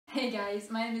Hey guys,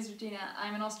 my name is Regina.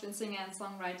 I'm an Austrian singer and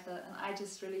songwriter, and I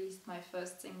just released my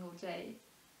first single, Jay.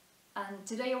 And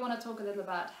today I want to talk a little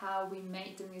about how we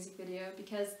made the music video,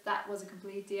 because that was a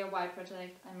complete DIY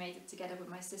project. I made it together with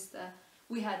my sister.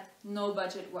 We had no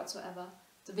budget whatsoever.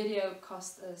 The video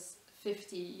cost us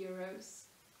 50 euros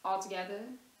altogether.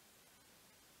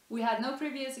 We had no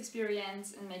previous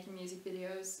experience in making music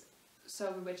videos,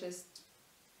 so we were just,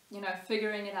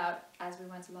 figuring it out as we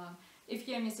went along. If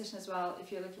you're a musician as well,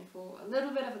 if you're looking for a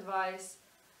little bit of advice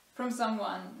from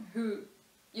someone who,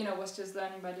 was just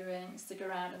learning by doing, stick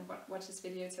around and watch this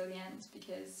video till the end,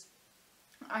 because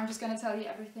I'm just going to tell you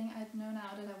everything I know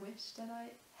now that I wish that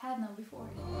I had known before.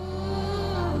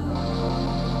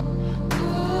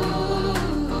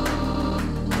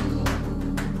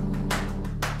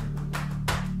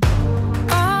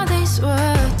 All these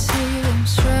words seem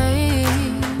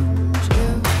strange.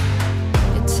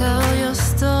 You tell your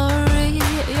story,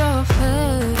 your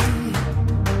fate.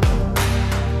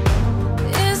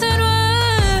 Is it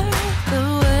worth the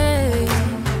wait?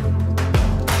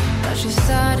 That you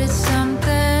started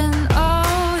something,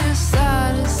 oh, you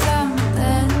started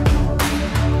something.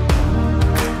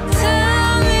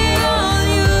 Tell me all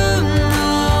you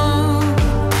know.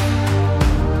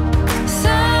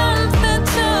 Something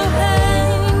to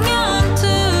hang on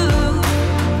to,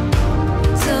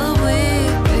 till we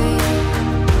be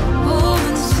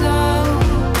moving slow.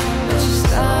 But you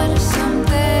started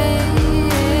something.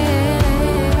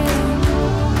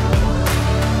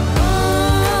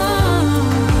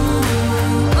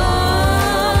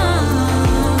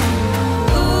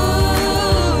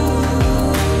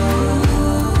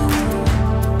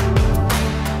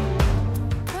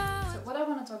 So what I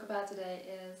want to talk about today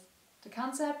is the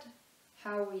concept,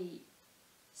 how we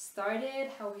started,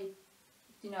 how we,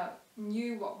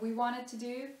 knew what we wanted to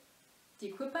do, the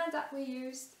equipment that we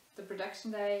used, the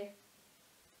production day,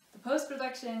 the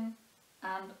post-production,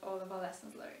 and all of our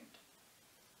lessons learned.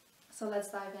 So let's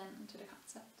dive into the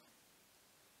concept.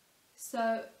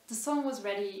 So the song was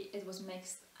ready, it was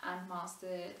mixed and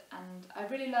mastered, and I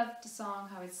really loved the song,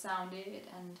 how it sounded,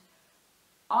 and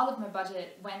all of my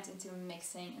budget went into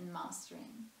mixing and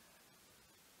mastering.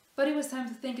 But it was time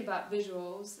to think about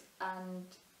visuals, and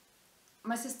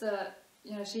my sister,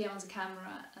 she owns a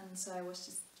camera, and so I was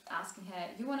just asking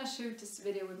her, you want to shoot this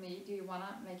video with me? Do you want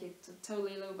to make it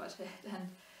totally low budget? And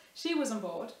she was on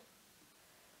board.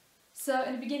 So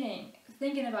in the beginning,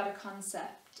 thinking about a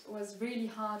concept was really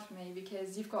hard for me,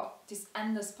 because you've got these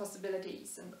endless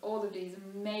possibilities and all of these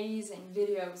amazing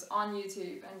videos on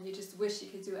YouTube, and you just wish you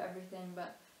could do everything,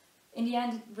 but in the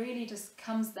end it really just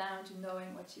comes down to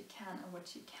knowing what you can and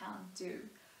what you can't do.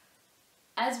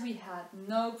 As we had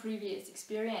no previous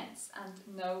experience and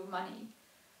no money,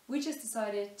 we just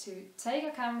decided to take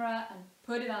a camera and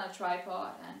put it on a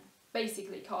tripod and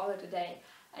basically call it a day,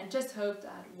 and just hope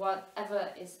that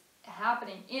whatever is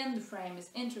happening in the frame is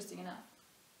interesting enough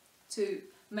to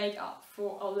make up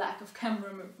for a lack of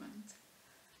camera movement.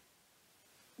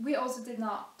 We also did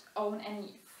not own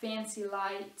any fancy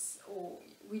lights, or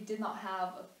we did not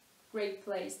have a great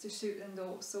place to shoot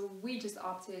indoors, so we just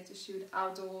opted to shoot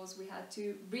outdoors. We had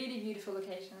two really beautiful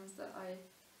locations that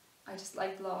I just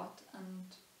liked a lot, and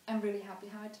I'm really happy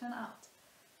how it turned out.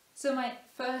 So my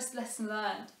first lesson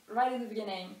learned right in the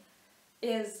beginning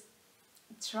is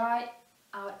try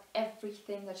out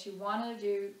everything that you want to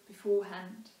do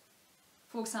beforehand.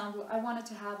 For example, I wanted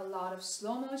to have a lot of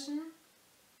slow motion,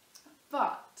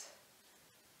 but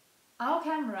our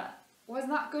camera was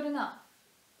not good enough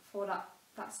for that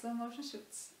slow motion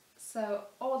shoots. So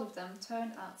all of them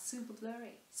turned out super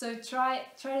blurry. So try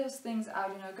those things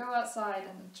out, go outside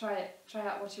and try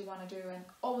out what you want to do, and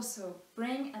also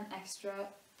bring an extra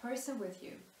person with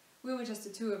you. We were just the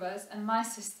two of us, and my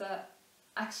sister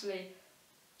actually,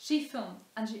 she filmed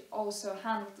and she also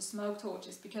handled the smoke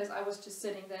torches, because I was just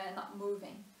sitting there not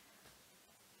moving.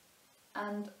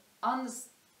 And on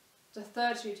the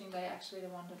third shooting day, actually the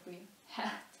one that we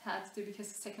had to do because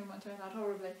the second one turned out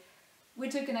horribly, we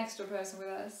took an extra person with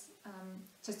us,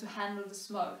 just to handle the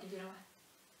smoke,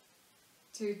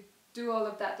 to do all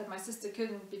of that my sister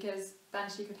couldn't, because then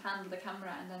she could handle the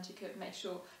camera and then she could make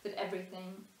sure that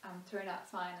everything turned out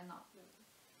fine and not blurry.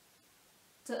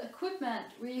 The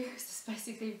equipment we used is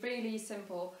basically really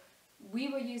simple. We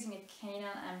were using a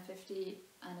Canon M50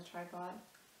 and a tripod,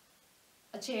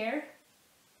 a chair,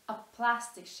 a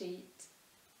plastic sheet,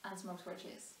 and smoke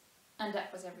torches, and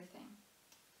that was everything.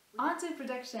 On to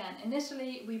production.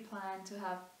 Initially we planned to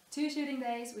have 2 shooting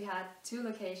days. We had 2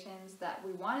 locations that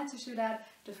we wanted to shoot at.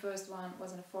 The first one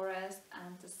was in a forest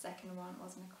and the second one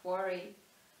was in a quarry.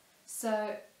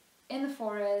 So in the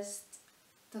forest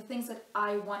the things that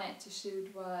I wanted to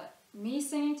shoot were me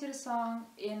singing to the song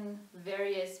in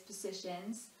various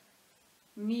positions,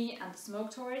 me and the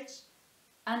smoke torch,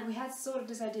 and we had sort of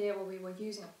this idea where we were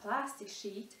using a plastic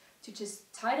sheet to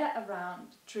just tie that around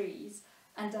trees,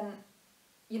 and then,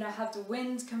 you know, have the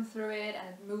wind come through it and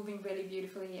it moving really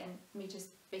beautifully, and me just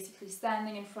basically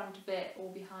standing in front of it or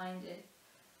behind it.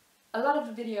 A lot of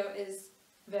the video is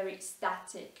very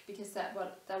static because that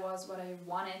was what I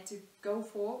wanted to go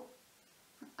for,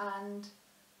 and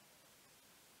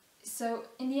so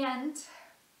in the end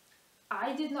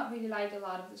I did not really like a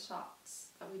lot of the shots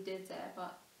that we did there,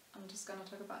 but I'm just gonna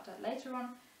talk about that later on.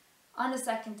 On the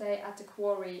second day at the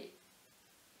quarry,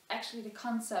 actually the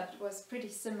concept was pretty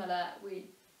similar. We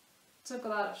took a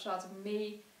lot of shots of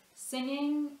me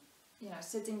singing, you know,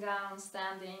 sitting down,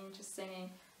 standing, just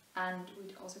singing, and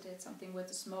we also did something with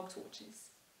the smoke torches.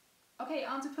 Okay,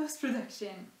 on to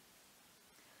post-production.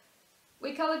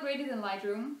 We color graded in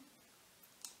Lightroom,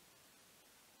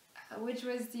 which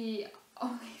was the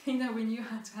only thing that we knew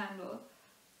how to handle.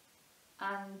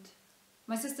 And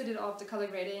my sister did all of the color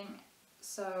grading,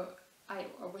 so I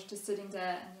was just sitting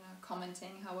there and, you know,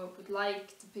 commenting how I would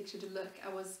like the picture to look.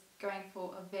 I was going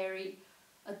for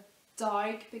a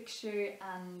dark picture,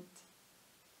 and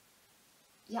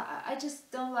yeah, I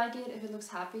just don't like it if it looks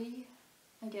happy,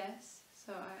 I guess.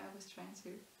 So I was trying to,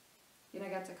 you know,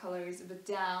 get the colors a bit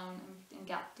down and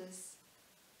get this.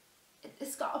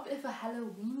 It's got a bit of a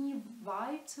Halloween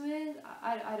vibe to it.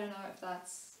 I don't know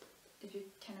if you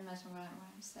can imagine what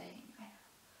I'm saying. I don't know.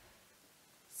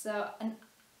 So, and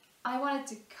I wanted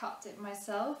to cut it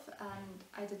myself, and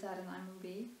I did that in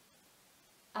iMovie.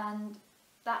 And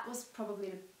that was probably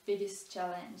the biggest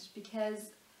challenge,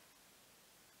 because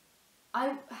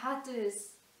I had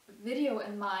this video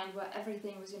in mind where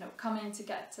everything was, you know, coming to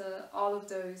get to all of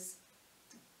those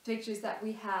pictures that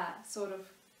we had, sort of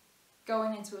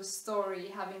going into a story,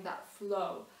 having that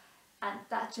flow, and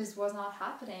that just was not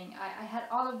happening. I had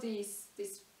all of these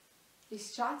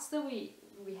shots that we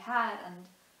had, and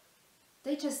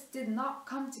they just did not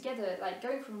come together. Like,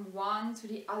 going from one to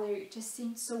the other, it just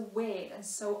seemed so weird and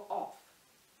so off.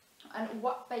 And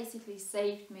what basically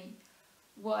saved me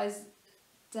was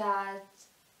that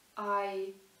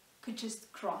I could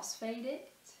just crossfade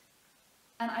it,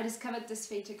 and I discovered this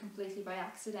feature completely by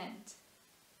accident.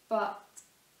 But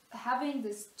having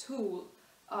this tool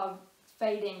of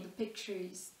fading the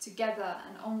pictures together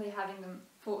and only having them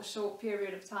for a short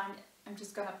period of time, I'm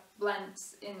just gonna blend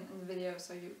in the video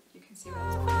so you can see what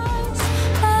I'm talking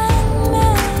about.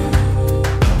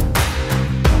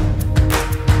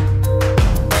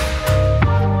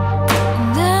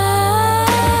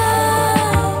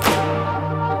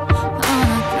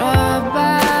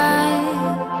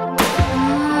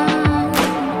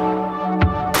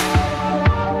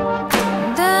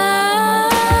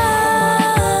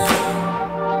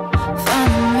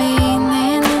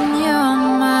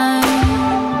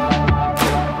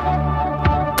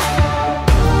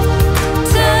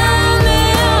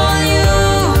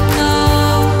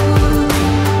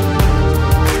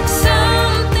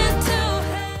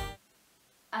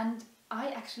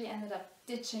 Ended up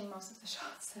ditching most of the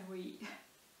shots that we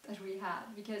had,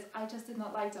 because I just did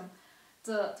not like them.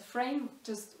 The frame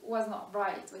just was not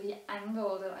right, or the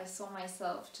angle that I saw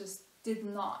myself just did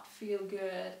not feel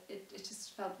good. It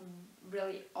just felt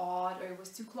really odd, or it was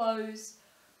too close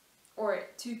or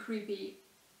too creepy.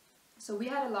 So we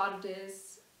had a lot of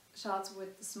these shots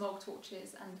with the smoke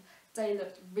torches, and they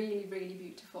looked really, really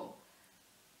beautiful.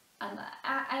 And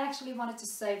I actually wanted to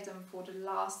save them for the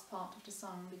last part of the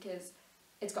song, because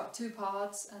it's got two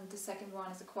parts, and the second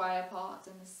one is a choir part,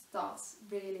 and it starts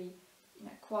really, you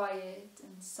know, quiet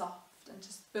and soft and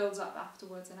just builds up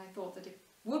afterwards. And I thought that it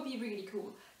would be really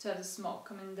cool to have the smoke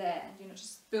come in there and, you know,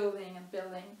 just building and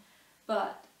building,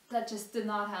 but that just did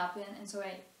not happen. And so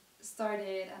I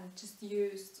started and just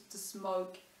used the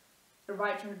smoke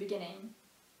right from the beginning,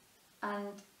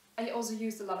 and I also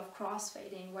used a lot of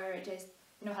crossfading, where I just,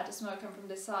 you know, had the smoke come from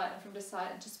this side and from this side,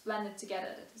 and just blend it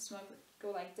together, that the smoke would go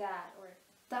like that. Or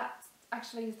that's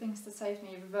actually the things that saved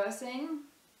me. Reversing,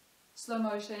 slow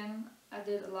motion, I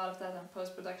did a lot of that in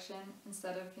post-production,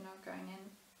 instead of, you know, going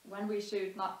in when we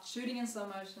shoot, not shooting in slow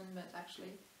motion, but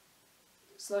actually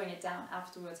slowing it down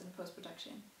afterwards in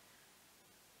post-production.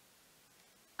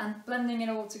 And blending it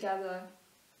all together.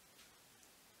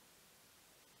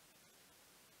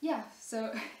 Yeah,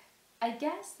 so I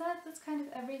guess that's kind of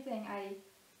everything.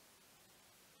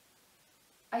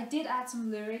 I did add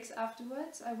some lyrics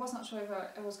afterwards. I was not sure if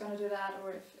I was going to do that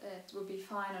or if it would be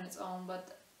fine on its own,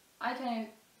 but I kind of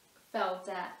felt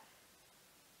that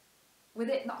with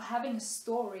it not having a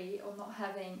story, or not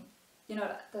having, you know,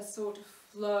 that sort of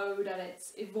flow, that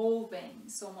it's evolving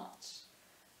so much.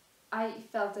 I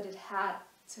felt that it had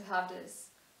to have this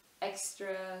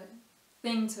extra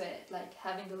thing to it, like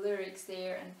having the lyrics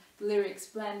there and the lyrics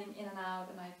blending in and out,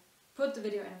 and I put the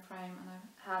video in a frame and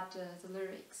I had the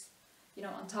lyrics, you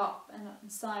know, on top and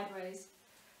sideways.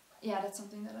 Yeah, that's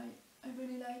something that I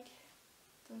really like.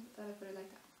 That I really like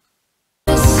that.